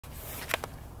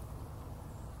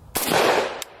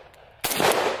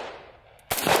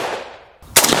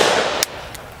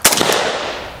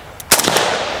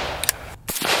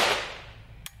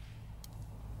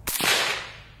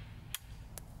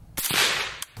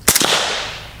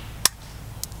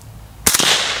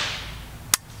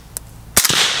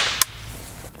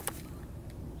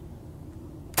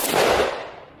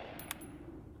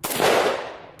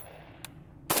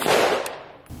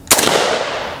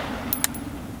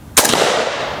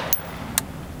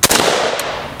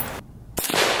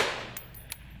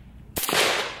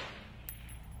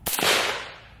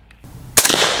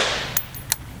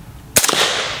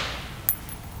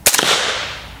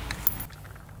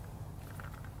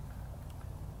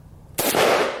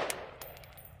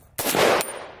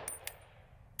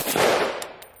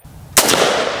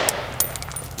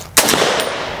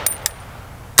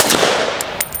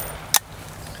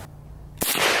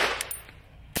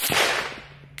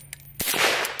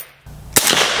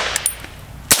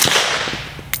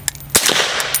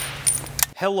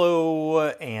Hello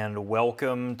and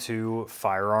welcome to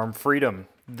Firearm Freedom.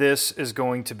 This is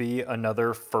going to be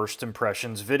another First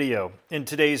Impressions video. In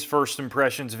today's First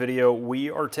Impressions video,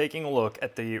 we are taking a look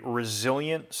at the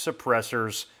Resilient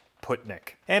Suppressor's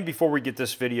Putnik. And before we get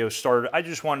this video started, I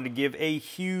just wanted to give a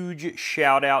huge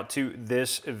shout out to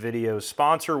this video's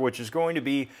sponsor, which is going to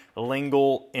be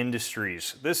Lingle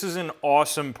Industries. This is an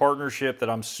awesome partnership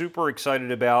that I'm super excited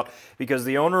about because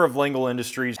the owner of Lingle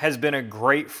Industries has been a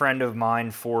great friend of mine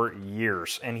for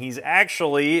years, and he's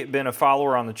actually been a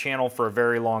follower on the channel for a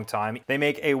very long time. They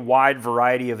make a wide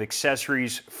variety of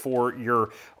accessories for your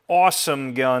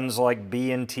awesome guns like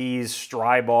B&Ts,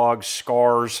 Strybogs,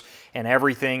 Scars, and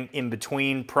everything in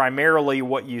between. Primarily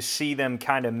what you see them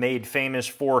kind of made famous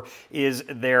for is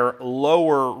their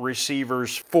lower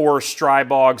receivers for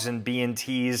Strybogs and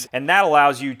B&Ts, and that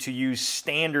allows you to use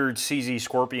standard CZ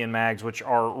Scorpion mags, which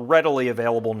are readily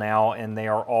available now, and they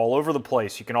are all over the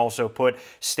place. You can also put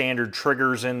standard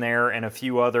triggers in there and a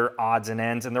few other odds and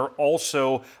ends, and they're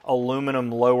also aluminum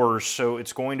lowers, so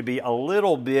it's going to be a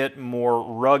little bit more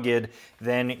rugged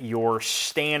than your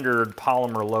standard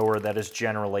polymer lower that is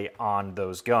generally on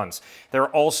those guns. They're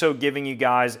also giving you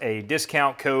guys a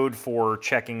discount code for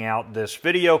checking out this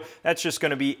video. That's just going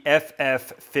to be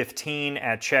FF15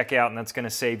 at checkout, and that's going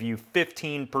to save you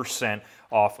 15%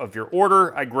 off of your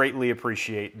order. I greatly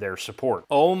appreciate their support.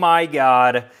 Oh my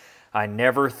God, I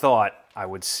never thought I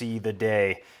would see the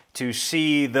day to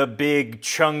see the big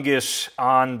Chungus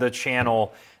on the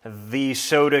channel. The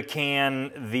soda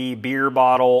can, the beer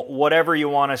bottle, whatever you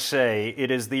want to say.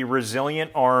 It is the Resilient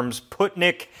Arms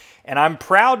Putnik, and I'm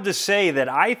proud to say that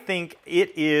I think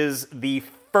it is the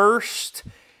first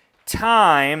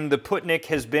time the Putnik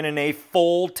has been in a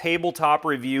full tabletop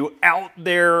review out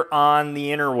there on the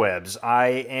interwebs. I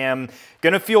am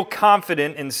going to feel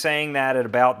confident in saying that at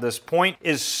about this point.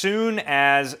 As soon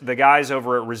as the guys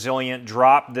over at Resilient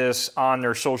drop this on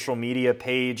their social media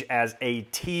page as a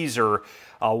teaser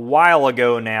a while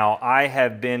ago now, I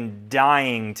have been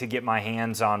dying to get my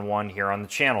hands on one here on the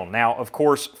channel. Now, of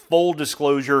course, full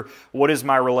disclosure, what is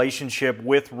my relationship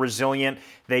with Resilient?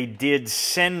 They did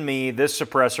send me this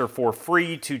suppressor for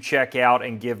free to check out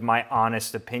and give my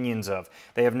honest opinions of.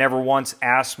 They have never once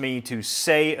asked me to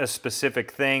say a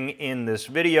specific thing in this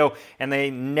video, and they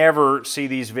never see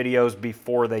these videos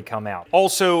before they come out.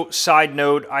 Also, side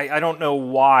note, I don't know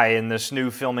why in this new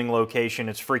filming location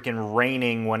it's freaking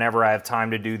raining whenever I have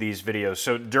time to do these videos.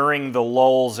 So during the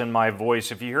lulls in my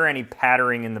voice, if you hear any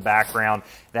pattering in the background,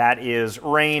 that is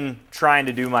rain trying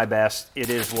to do my best. It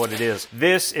is what it is.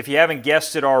 This, if you haven't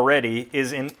guessed it already,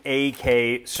 is an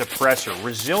AK suppressor.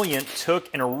 Resilient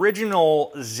took an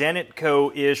original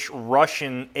Zenitco-ish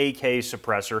Russian AK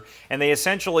suppressor, and they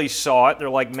essentially saw it. They're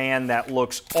like, man, that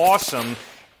looks awesome,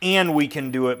 and we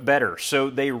can do it better. So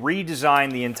they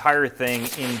redesigned the entire thing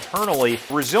internally.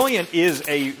 Resilient is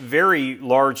a very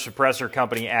large suppressor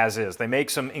company as is. They make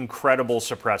some incredible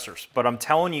suppressors, but I'm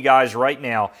telling you guys right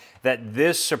now that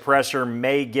this suppressor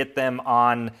may get them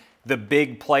on the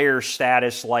big player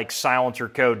status like Silencer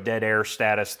Code Dead Air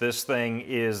status. This thing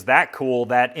is that cool,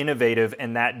 that innovative,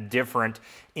 and that different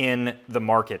in the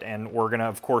market, and we're going to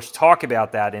of course talk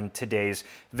about that in today's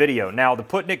video. Now, the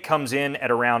Putnik comes in at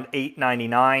around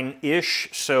 $8.99-ish,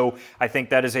 so I think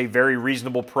that is a very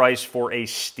reasonable price for a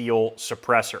steel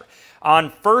suppressor.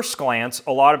 On first glance,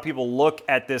 a lot of people look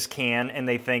at this can and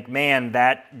they think, man,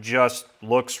 that just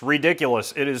looks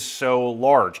ridiculous. It is so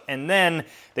large. And then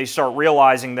they start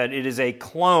realizing that it is a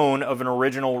clone of an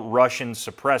original Russian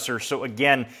suppressor. So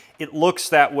again, it looks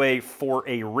that way for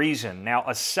a reason. Now,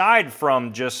 aside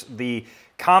from just the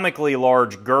comically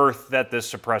large girth that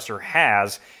this suppressor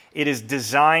has, it is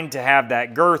designed to have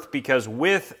that girth because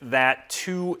with that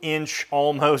 2-inch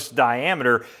almost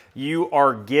diameter, you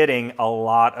are getting a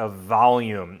lot of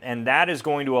volume, and that is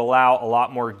going to allow a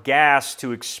lot more gas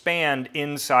to expand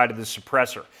inside of the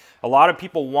suppressor. A lot of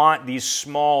people want these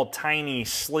small, tiny,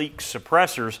 sleek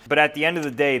suppressors, but at the end of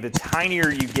the day, the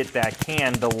tinier you get that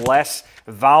can, the less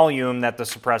volume that the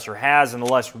suppressor has and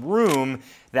the less room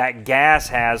that gas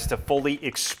has to fully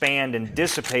expand and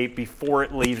dissipate before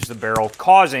it leaves the barrel,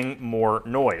 causing more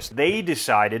noise. They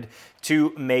decided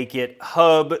to make it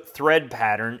hub thread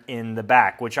pattern in the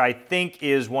back, which I think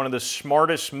is one of the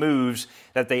smartest moves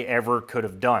that they ever could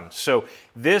have done. So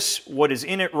this, what is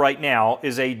in it right now,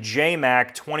 is a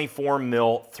JMac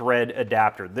 24mm thread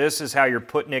adapter. This is how your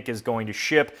Putnik is going to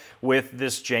ship with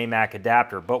this JMac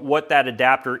adapter. But what that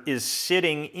adapter is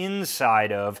sitting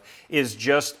inside of is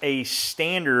just a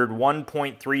standard standard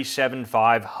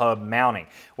 1.375 hub mounting,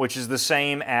 which is the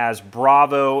same as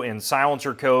Bravo in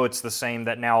Silencer Co. It's the same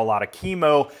that now a lot of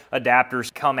Chemo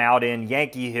adapters come out in,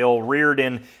 Yankee Hill,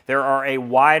 Rearden. There are a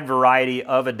wide variety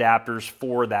of adapters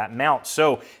for that mount.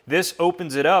 So this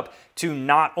opens it up to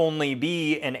not only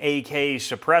be an AK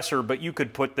suppressor, but you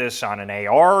could put this on an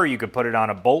AR, you could put it on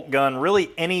a bolt gun,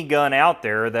 really any gun out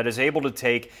there that is able to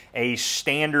take a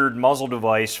standard muzzle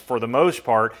device for the most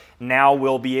part, now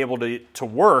will be able to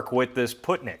work with this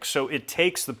Putnik. So it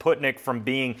takes the Putnik from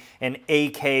being an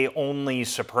AK only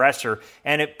suppressor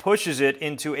and it pushes it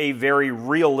into a very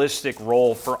realistic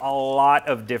role for a lot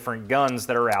of different guns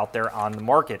that are out there on the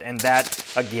market. And that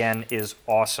again is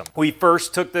awesome. We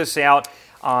first took this out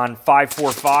on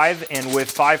 545, and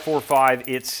with 545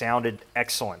 it sounded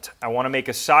excellent. I want to make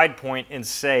a side point and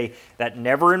say that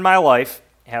never in my life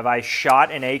have I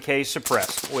shot an AK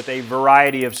suppressed with a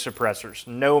variety of suppressors,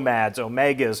 Nomads,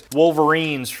 Omegas,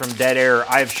 Wolverines from Dead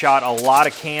Air. I've shot a lot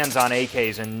of cans on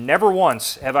AKs and never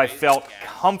once have I felt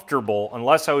comfortable,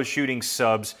 unless I was shooting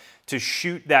subs, to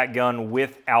shoot that gun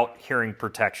without hearing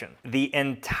protection. The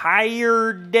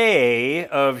entire day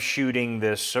of shooting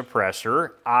this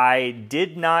suppressor, I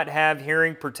did not have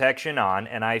hearing protection on,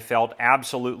 and I felt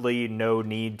absolutely no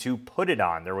need to put it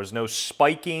on. There was no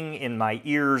spiking in my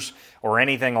ears or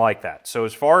anything like that. So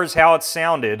as far as how it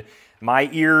sounded, my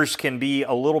ears can be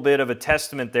a little bit of a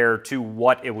testament there to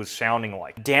what it was sounding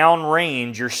like.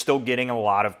 Downrange, you're still getting a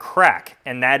lot of crack,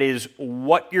 and that is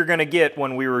what you're gonna get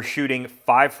when we were shooting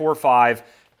 545,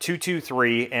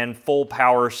 223, and full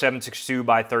power 7.62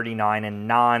 by 39 and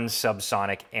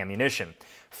non-subsonic ammunition.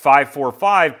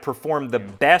 545 performed the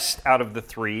best out of the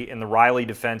three in the Riley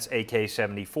Defense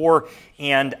AK-74,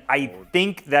 and I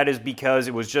think that is because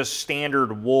it was just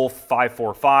standard Wolf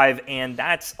 545, and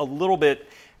that's a little bit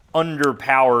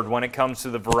underpowered when it comes to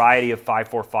the variety of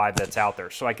 545 that's out there.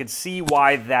 So I could see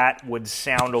why that would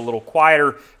sound a little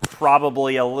quieter,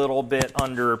 probably a little bit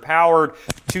underpowered.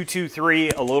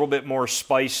 223, a little bit more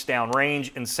spiced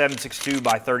downrange, and 7.62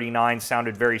 by 39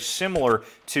 sounded very similar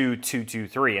to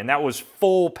 223. And that was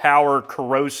full power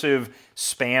corrosive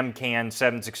spam can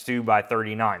 7.62 by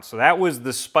 39. So that was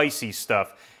the spicy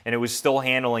stuff, and it was still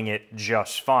handling it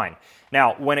just fine.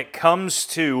 Now, when it comes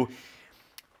to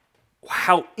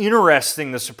how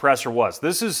interesting the suppressor was,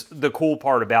 this is the cool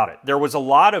part about it. There was a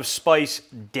lot of spice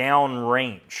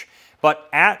downrange, but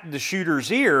at the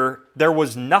shooter's ear, there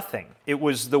was nothing. It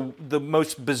was the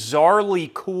most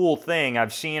bizarrely cool thing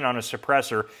I've seen on a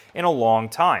suppressor in a long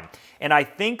time. And I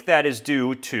think that is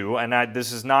due to, and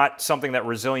this is not something that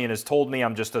Resilient has told me,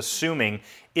 I'm just assuming,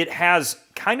 it has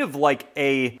kind of like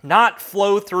a not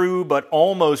flow through, but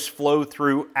almost flow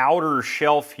through outer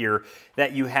shelf here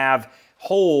that you have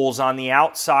holes on the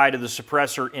outside of the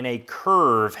suppressor in a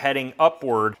curve heading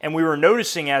upward, and we were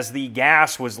noticing as the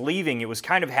gas was leaving, it was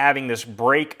kind of having this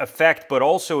brake effect, but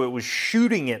also it was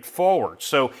shooting it forward.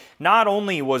 So not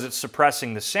only was it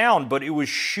suppressing the sound, but it was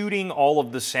shooting all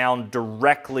of the sound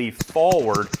directly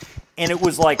forward, and it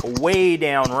was like way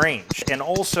down range. And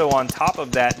also on top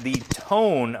of that, the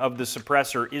tone of the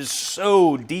suppressor is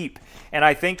so deep. And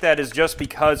I think that is just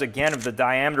because, again, of the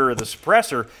diameter of the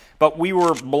suppressor, but we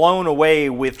were blown away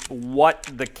with what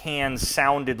the can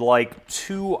sounded like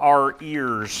to our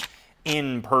ears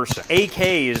in person.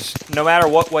 AKs, no matter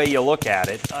what way you look at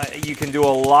it, you can do a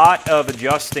lot of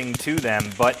adjusting to them,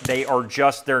 but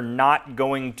they're not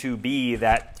going to be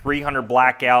that 300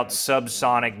 blackout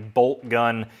subsonic bolt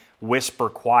gun whisper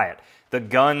quiet. The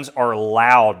guns are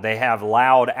loud. They have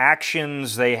loud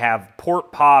actions. They have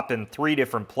port pop in 3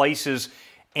 different places.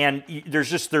 And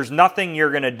there's nothing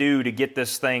you're going to do to get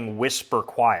this thing whisper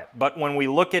quiet. But when we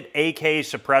look at AK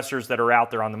suppressors that are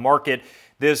out there on the market,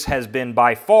 this has been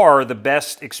by far the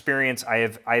best experience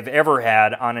I've ever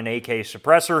had on an AK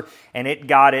suppressor, and it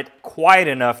got it quiet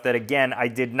enough that, again, I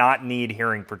did not need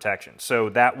hearing protection. So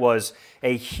that was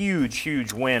a huge,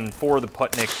 huge win for the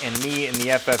Putnik, and me and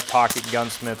the FF Pocket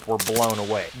Gunsmith were blown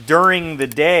away. During the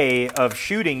day of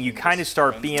shooting, you kind of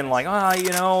start being like,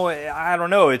 you know, I don't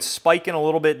know, it's spiking a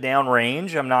little bit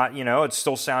downrange. I'm not, you know, it's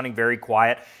still sounding very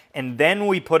quiet. And then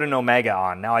we put an Omega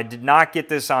on. Now, I did not get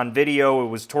this on video. It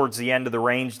was towards the end of the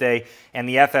range day, and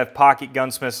the FF Pocket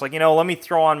Gunsmith's like, you know, let me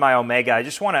throw on my Omega. I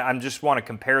just want to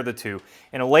compare the two.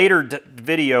 In a later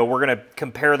video, we're going to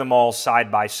compare them all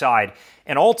side by side.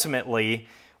 And ultimately,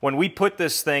 when we put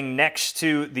this thing next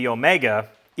to the Omega,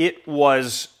 it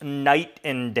was night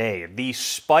and day. The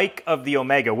spike of the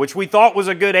Omega, which we thought was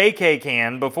a good AK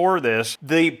can before this,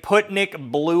 the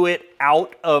Putnik blew it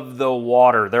out of the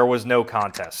water. There was no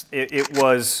contest. It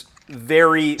was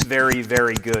very, very,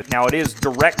 very good. Now it is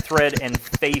direct thread and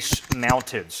face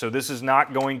mounted, so this is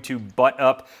not going to butt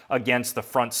up against the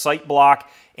front sight block,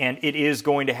 and it is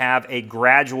going to have a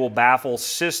gradual baffle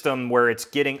system where it's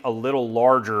getting a little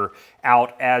larger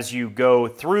out as you go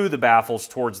through the baffles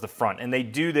towards the front. And they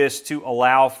do this to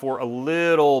allow for a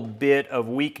little bit of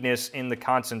weakness in the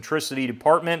concentricity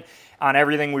department. On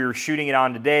everything we were shooting it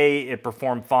on today, it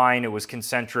performed fine. It was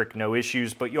concentric, no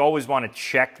issues, but you always want to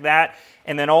check that.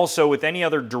 And then also with any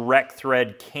other direct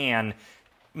thread can,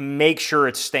 make sure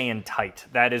it's staying tight.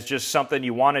 That is just something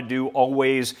you want to do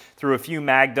always. Through a few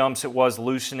mag dumps, it was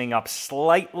loosening up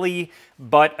slightly,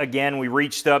 but again, we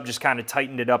reached up, just kind of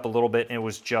tightened it up a little bit, and it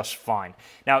was just fine.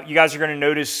 Now, you guys are going to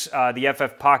notice the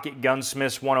FF Pocket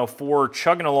Gunsmiths 104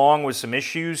 chugging along with some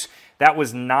issues. That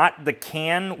was not the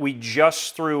can. We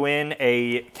just threw in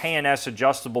a KNS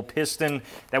adjustable piston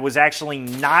that was actually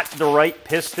not the right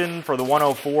piston for the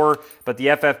 104, but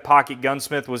the FF Pocket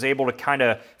Gunsmith was able to kind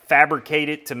of fabricate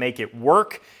it to make it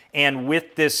work. And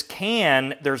with this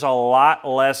can, there's a lot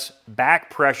less back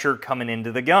pressure coming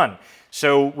into the gun.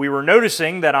 So we were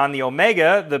noticing that on the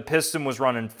Omega, the piston was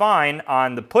running fine.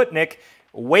 On the Putnik,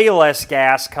 way less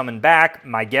gas coming back.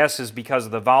 My guess is because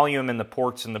of the volume in the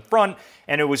ports in the front,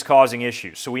 and it was causing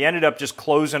issues. So we ended up just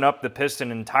closing up the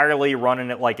piston entirely, running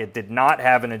it like it did not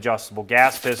have an adjustable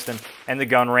gas piston, and the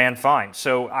gun ran fine.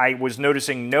 So I was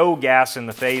noticing no gas in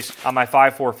the face on my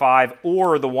 545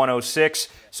 or the 106.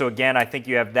 So again, I think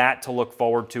you have that to look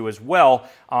forward to as well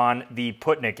on the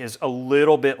Putnik, is a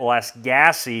little bit less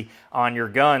gassy on your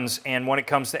guns. And when it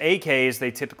comes to AKs,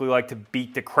 they typically like to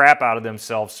beat the crap out of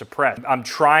themselves suppressed. I'm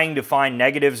trying to find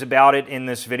negatives about it in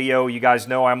this video. You guys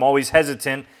know I'm always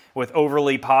hesitant with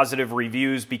overly positive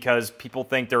reviews because people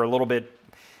think they're a little bit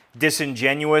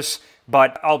disingenuous,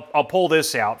 but I'll pull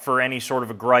this out for any sort of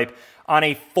a gripe. On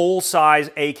a full-size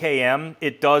AKM,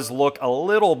 it does look a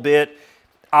little bit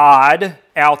odd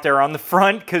out there on the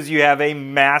front because you have a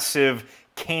massive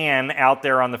can out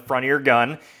there on the front of your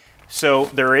gun. So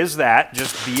there is that.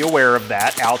 Just be aware of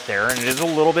that out there. And it is a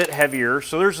little bit heavier,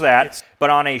 so there's that. But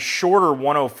on a shorter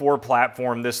 104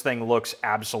 platform, this thing looks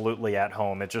absolutely at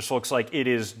home. It just looks like it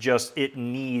is just, it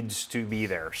needs to be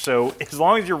there. So as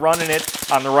long as you're running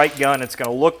it on the right gun, it's going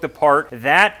to look the part.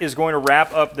 That is going to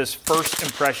wrap up this first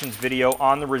impressions video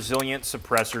on the Resilient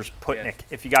Suppressors Putnik.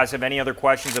 If you guys have any other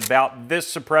questions about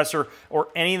this suppressor or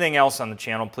anything else on the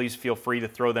channel, please feel free to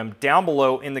throw them down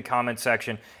below in the comment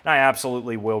section, and I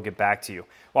absolutely will get back to you.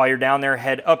 While you're down there,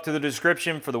 head up to the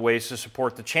description for the ways to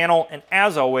support the channel, and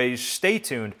as always, stay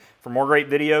tuned for more great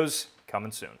videos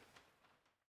coming soon.